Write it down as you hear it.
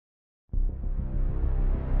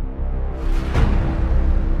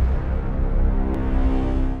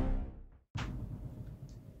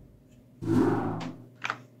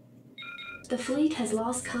The fleet has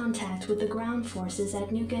lost contact with the ground forces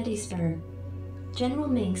at New Gettysburg. General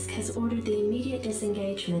Megz has ordered the immediate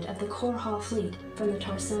disengagement of the korhal fleet from the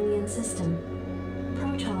Tarsonian system.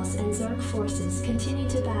 Protoss and Zerg forces continue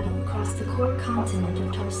to battle across the core continent of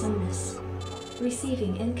Tarsonis.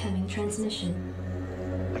 Receiving incoming transmission.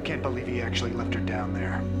 I can't believe he actually left her down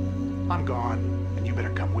there. I'm gone, and you better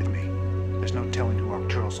come with me. There's no telling who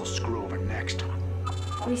Arcturus will screw over next.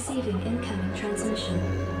 Receiving incoming transmission.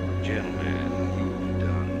 Gentlemen, you've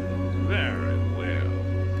done very well.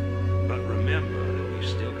 But remember that we've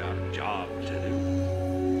still got a job to do.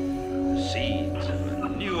 The seeds of a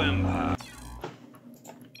new empire.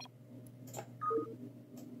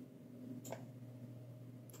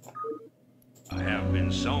 Have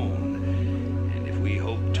been sown, and if we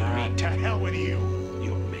hope to reach... To hell with you!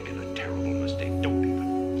 You're making a terrible mistake. Don't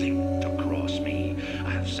even think to cross me.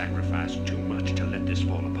 I have sacrificed too much to let this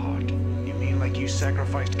fall apart. You mean like you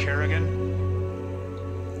sacrificed Kerrigan?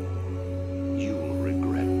 You'll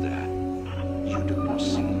regret that. You do not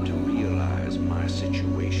seem to realize my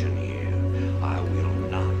situation here. I will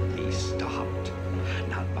not be stopped.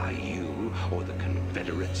 Not by you, or the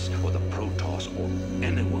Confederates, or the Protoss, or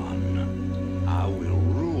anyone. I will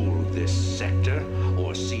rule this sector,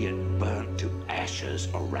 or see it burnt to ashes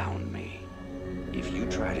around me. If you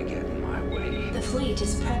try to get in my way... The fleet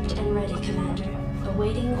is prepped and ready, Commander.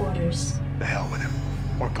 Awaiting orders. The hell with him.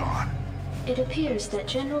 We're gone. It appears that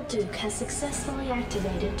General Duke has successfully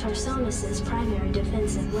activated Tarsonis' primary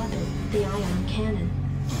defensive weapon, the ion cannon.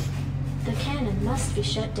 The cannon must be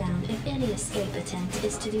shut down if any escape attempt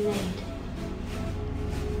is to be made.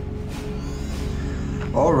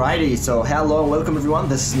 Alrighty, so hello and welcome everyone,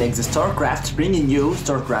 this is Megz StarCraft, bringing you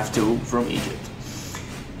StarCraft 2 from Egypt.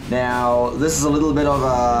 Now, this is a little bit of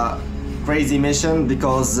a crazy mission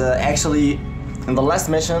because actually in the last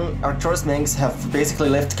mission, Arcturus Megz have basically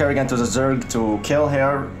left Kerrigan to the Zerg to kill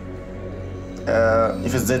her,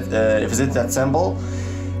 if it's that symbol.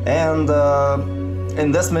 And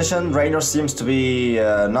in this mission, Raynor seems to be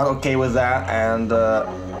not okay with that, and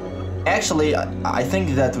actually, I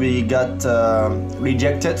think that we got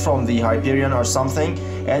rejected from the Hyperion or something,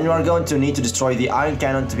 and we are going to need to destroy the ion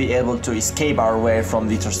cannon to be able to escape our way from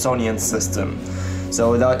the Tarsonian system. So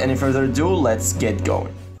without any further ado, let's get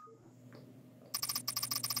going.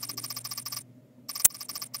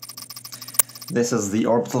 This is the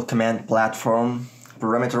orbital command platform,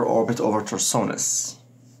 perimeter orbit over Tarsonis.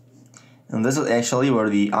 And this is actually where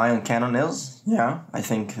the ion cannon is. Yeah, I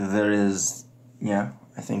think there is... yeah.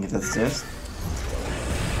 I think that's this.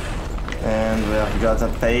 And we have got a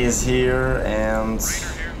base here and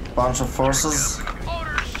a bunch of forces.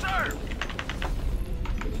 Orders, sir!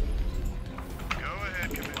 Go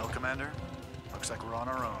ahead, Well, Commander. Looks like we're on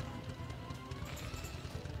our own.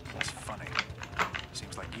 That's funny.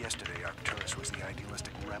 Seems like yesterday Arcturus was the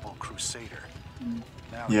idealistic rebel crusader.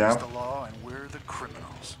 Now he's the law and we're the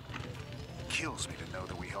criminals. Kills me to know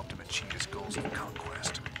that we helped him achieve his goals of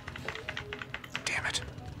conquest. Damn it.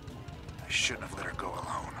 I shouldn't have let her go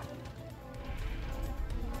alone.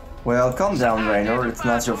 Well, calm down, Raynor. It's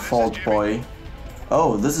not your fault, boy.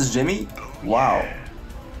 Oh, this is Jimmy? Wow.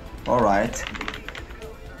 Alright.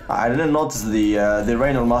 I didn't notice the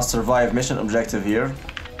Raynor must survive mission objective here.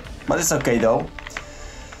 But it's okay, though.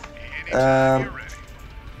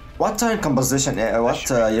 What time composition, what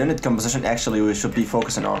unit composition actually we should be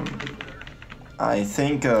focusing on? I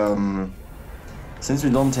think, since we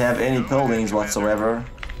don't have any buildings whatsoever,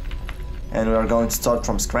 and we are going to start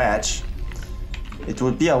from scratch, it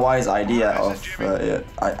would be a wise idea of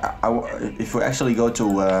if we actually go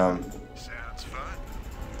to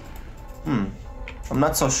I'm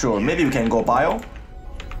not so sure. Maybe we can go bio.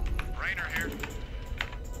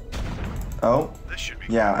 Oh,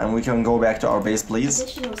 yeah, and we can go back to our base, please.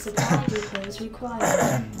 Additional supply depots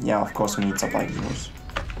required. Yeah, of course we need supply depots.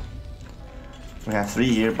 We have 3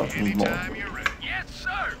 here, but we need more.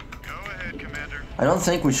 I don't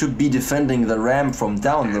think we should be defending the ramp from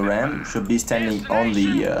down the ramp. We should be standing on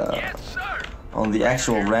the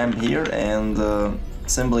actual ramp here and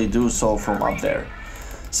simply do so from up there.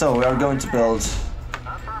 So we are going to build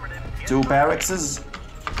 2 barracks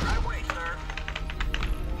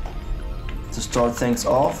to start things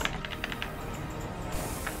off.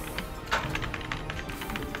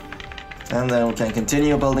 And then we can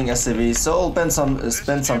continue building SCVs. So we'll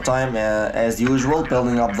spend some time as usual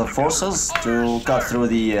building up the forces to cut through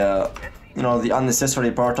the you know, the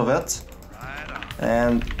unnecessary part of it.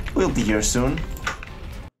 And we'll be here soon.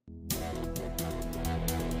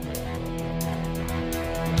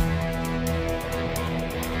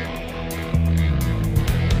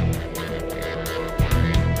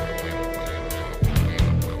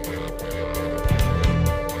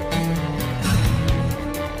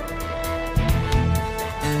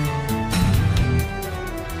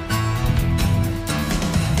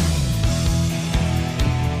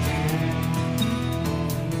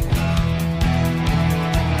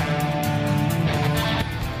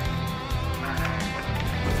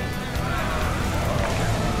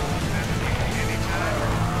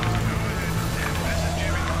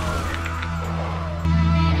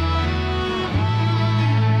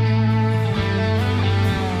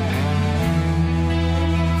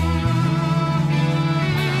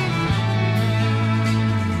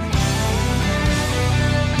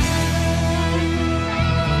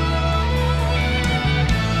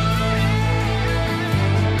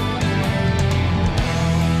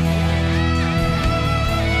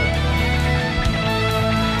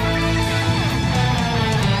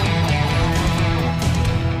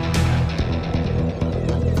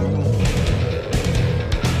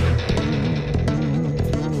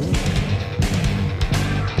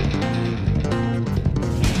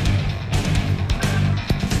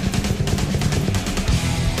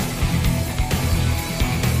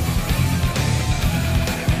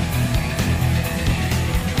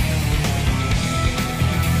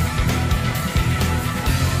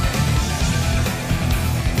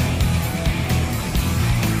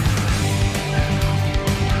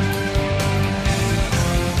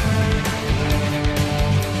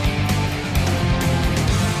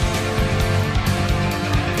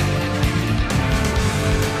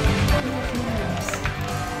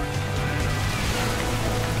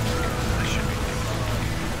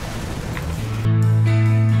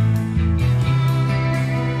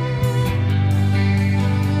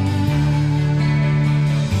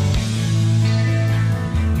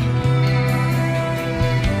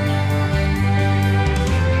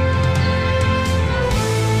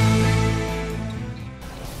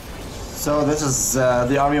 so this is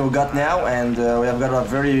the army we got now, and we have got a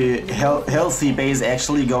very healthy base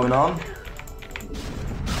actually going on.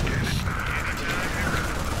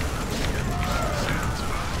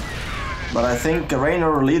 But I think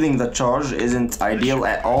Raynor leading the charge isn't ideal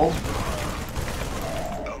at all.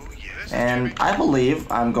 And I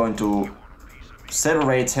believe I'm going to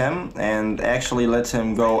separate him and actually let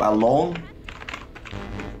him go alone.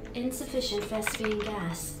 Insufficient Vespine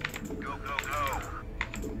gas. Go, go, go.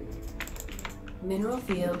 Mineral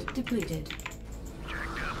field depleted.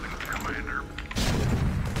 Checked up, Commander.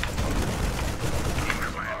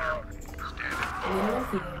 Commander. Standing. Mineral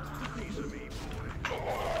field. Piece of me, boy.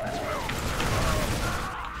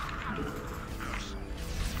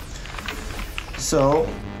 So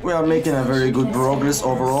we are making a very good progress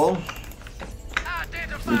overall.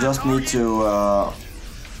 We just need to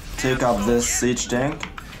take up this siege tank.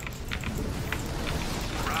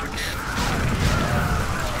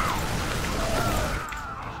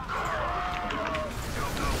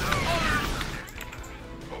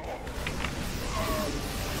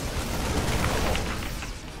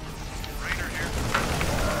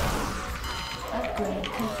 Upgrade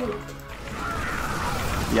complete.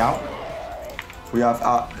 Yeah, we have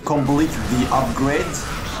completed the upgrade,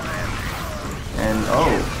 and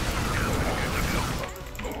oh,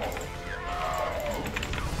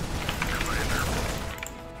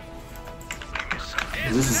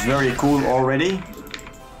 this is very cool already.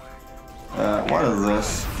 What is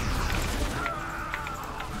this?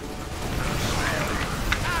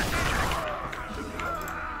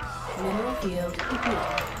 Mineral field depleted.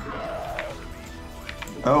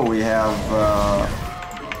 Oh, we have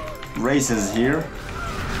races here.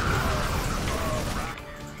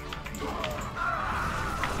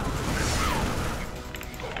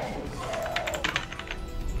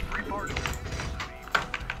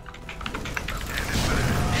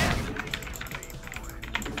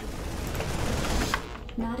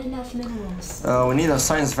 Not enough minerals. We need a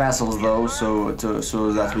science vessels though, so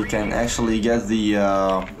that we can actually get the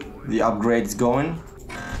upgrades going.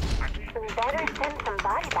 Better send some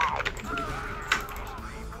body bags.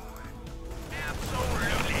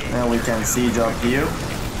 And we can siege up here.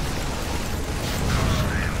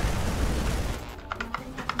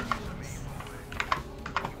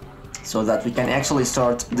 So that we can actually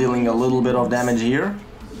start dealing a little bit of damage here.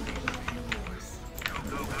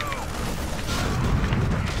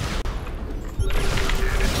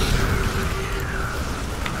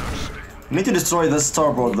 We need to destroy this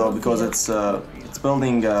starboard though, because it's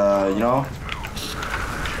building, you know.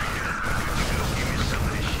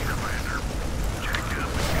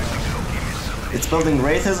 It's building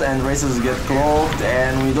races, and races get cloaked,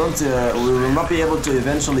 and we don't, we will not be able to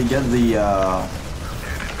eventually get the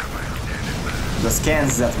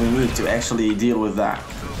scans that we need to actually deal with that.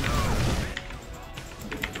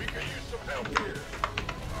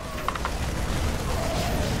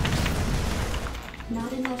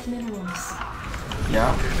 Not enough minerals.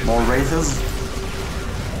 Yeah, more races.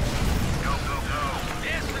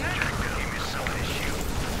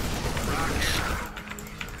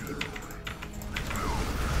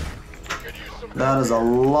 That is a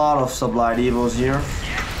lot of sublight evils here.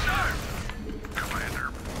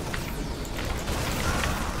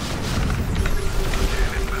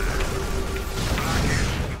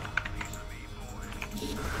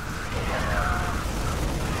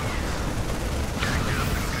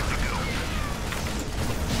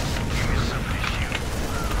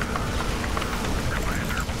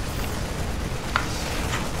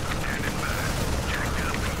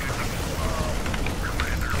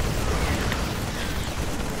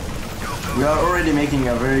 We are already making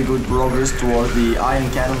a very good progress towards the iron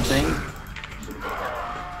cannon thing.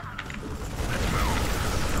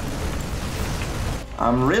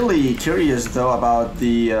 I'm really curious though about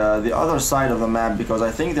the other side of the map, because I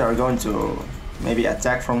think they are going to maybe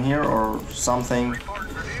attack from here or something.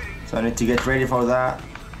 So I need to get ready for that.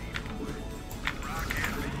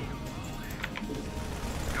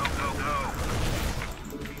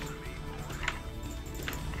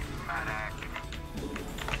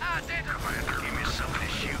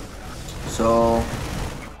 So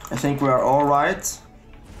I think we are all right.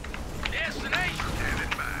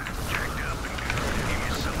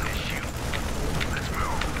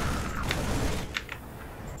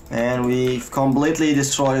 And we've completely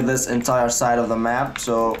destroyed this entire side of the map,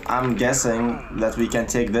 so I'm guessing that we can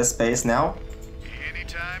take this space now.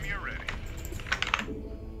 Anytime you're ready.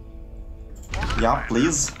 Yeah,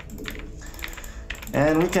 please.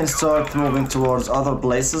 And we can start moving towards other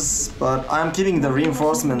places, but I'm keeping the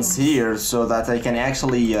reinforcements here so that I can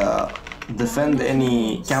actually defend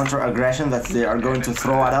any counter aggression that they are going to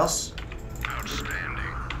throw at us.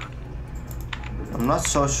 I'm not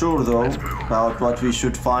so sure though about what we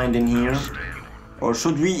should find in here. Or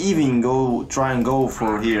should we even try and go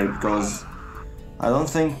for here, because I don't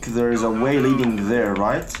think there is a way leading there,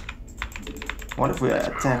 right? What if we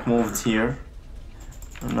attack moved here?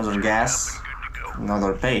 Another gas.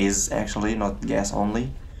 Another base, actually, not gas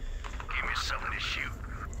only.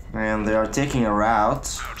 And they are taking a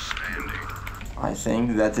route. I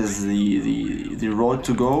think that is the road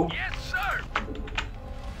to go.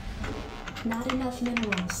 Not enough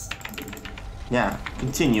minerals. Yeah,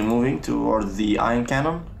 continue moving toward the ion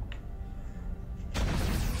cannon.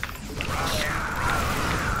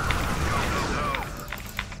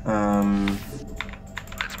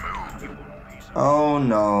 Oh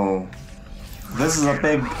no. This is a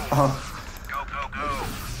big...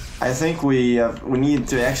 I think we need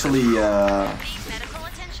to actually...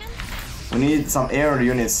 we need some air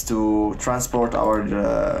units to transport our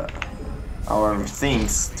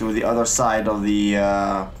things to the other side of the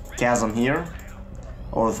chasm here.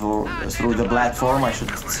 Or through the platform, I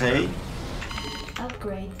should say.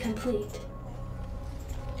 Upgrade complete.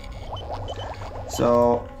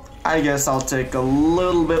 So I guess I'll take a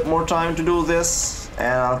little bit more time to do this,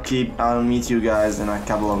 and I'll meet you guys in a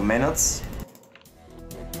couple of minutes.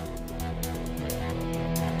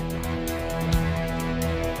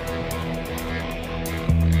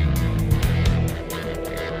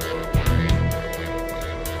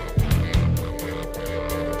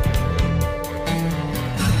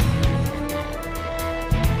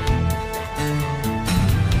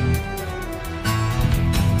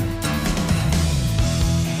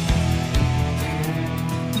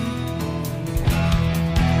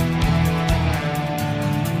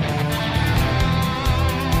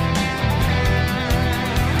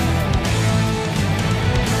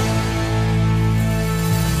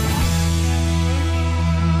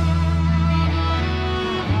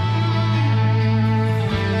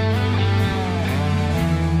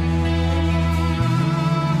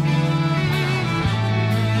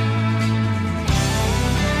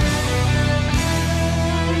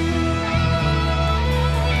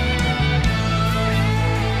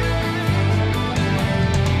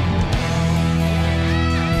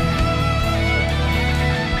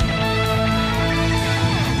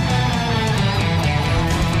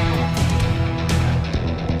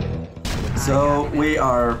 So we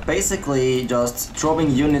are basically just dropping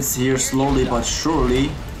units here slowly but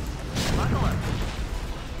surely,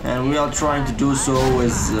 and we are trying to do so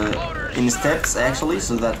in steps actually,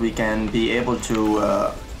 so that we can be able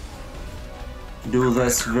to do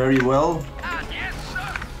this very well.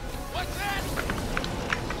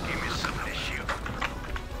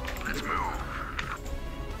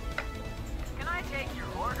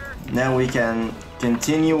 Now we can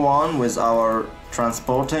continue on with our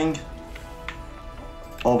transporting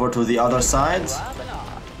over to the other side,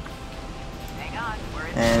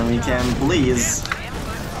 and we can please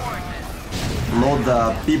load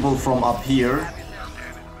the people from up here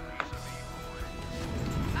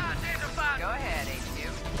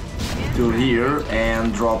to here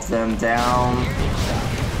and drop them down.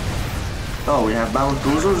 Oh, we have battle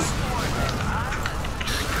cruisers?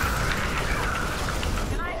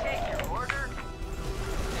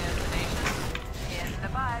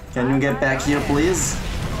 Can you get back here, please?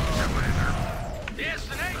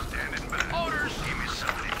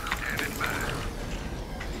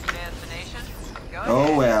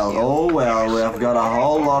 Oh well, we have got a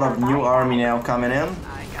whole lot of new army now coming in.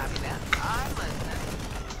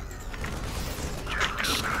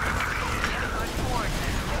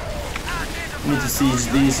 Need to siege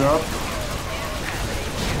these up.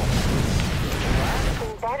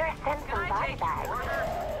 Better send some body bags.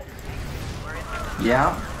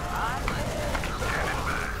 Yeah.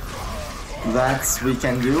 That we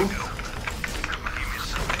can do.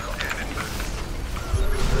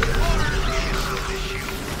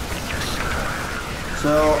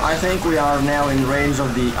 So I think we are now in range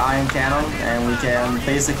of the ion cannon, and we can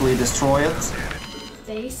basically destroy it.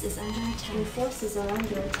 Base is under attack and forces are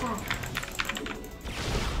under attack.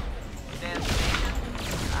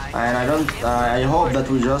 And I hope that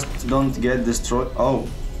we just don't get destroyed. Oh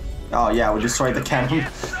yeah, we destroyed the cannon.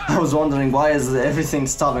 I was wondering why is everything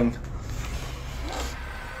stopping.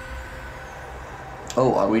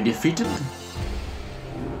 Oh, are we defeated?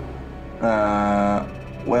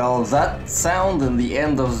 Well, that sound in the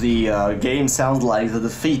end of the game sounds like the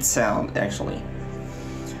defeat sound, actually.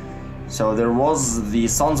 So there was the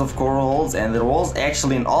Sons of Korhal, and there was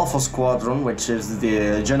actually an Alpha Squadron, which is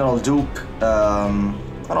the General Duke,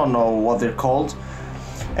 I don't know what they're called.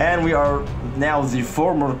 And we are now the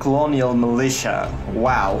former colonial militia.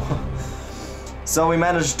 Wow. So we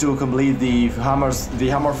managed to complete the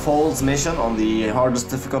Hammer Falls mission on the hardest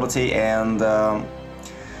difficulty, and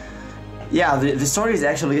yeah, the story is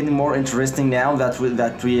actually getting more interesting now that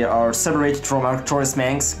we are separated from Arcturus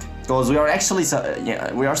Mangesk, because we are actually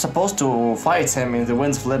we are supposed to fight him in the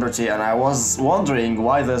Winds of Liberty, and I was wondering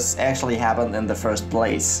why this actually happened in the first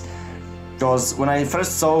place. Because when I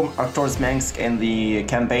first saw Arcturus Mangesk in the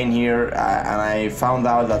campaign here, and I found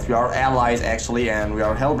out that we are allies actually, and we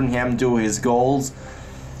are helping him do his goals,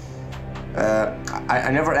 I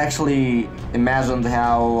never actually imagined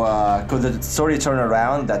how could the story turn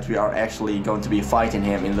around that we are actually going to be fighting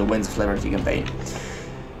him in the Winds of Liberty campaign.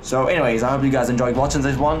 So anyways, I hope you guys enjoyed watching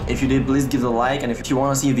this one. If you did, please give it a like, and if you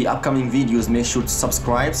want to see the upcoming videos, make sure to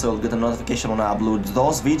subscribe so you'll get a notification when I upload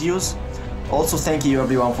those videos. Also, thank you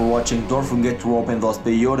everyone for watching. Don't forget to open those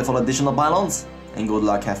beautiful additional pylons, and good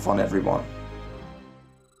luck, have fun everyone.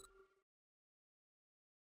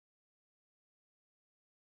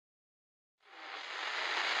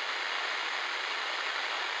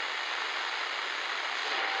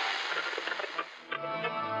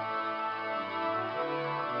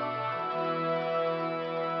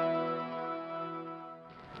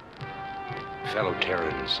 Fellow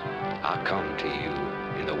Terrans, I come to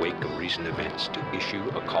you in the wake of recent events to issue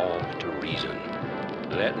a call to reason.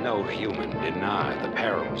 Let no human deny the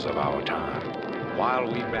perils of our time. While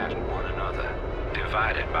we battle one another,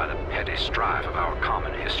 divided by the petty strife of our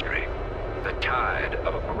common history, the tide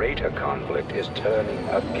of a greater conflict is turning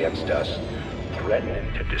against us,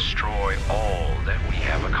 threatening to destroy all that we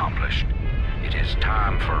have accomplished. It is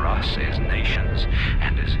time for us as nations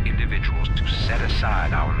and as individuals to set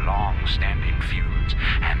aside our long-standing feuds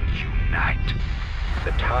and unite.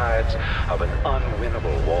 The tides of an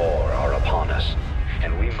unwinnable war are upon us,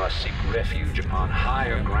 and we must seek refuge upon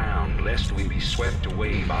higher ground lest we be swept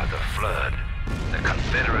away by the flood. The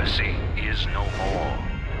Confederacy is no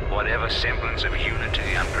more. Whatever semblance of unity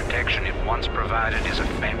and protection it once provided is a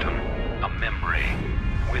phantom, a memory.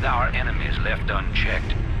 With our enemies left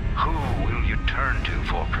unchecked, who will you turn to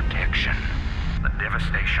for protection? The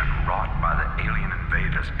devastation wrought by the alien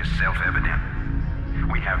invaders is self-evident.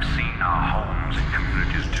 We have seen our homes and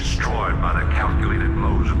communities destroyed by the calculated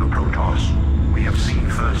blows of the Protoss. We have seen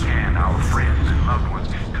firsthand our friends and loved ones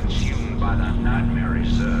consumed by the nightmare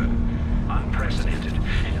Zerg. Unprecedented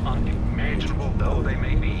and unimaginable though they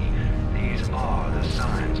may be, these are the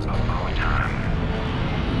signs of our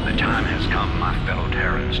time. The time has come, my fellow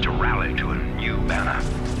Terrans, to rally to a new banner.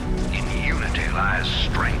 In unity lies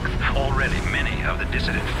strength. Already many of the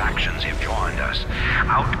dissident factions have joined us.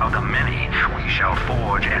 Out of the many, we shall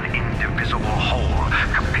forge an indivisible whole,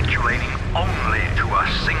 capitulating only to a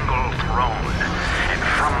single throne. And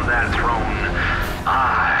from that throne,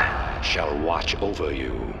 I shall watch over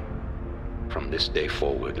you. From this day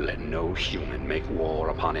forward, let no human make war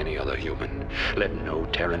upon any other human. Let no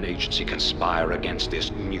Terran agency conspire against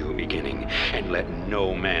this new beginning, and let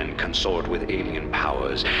no man consort with alien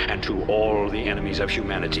powers. And to all the enemies of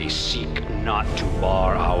humanity, seek not to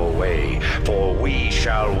bar our way, for we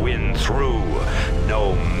shall win through,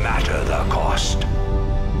 no matter the cost.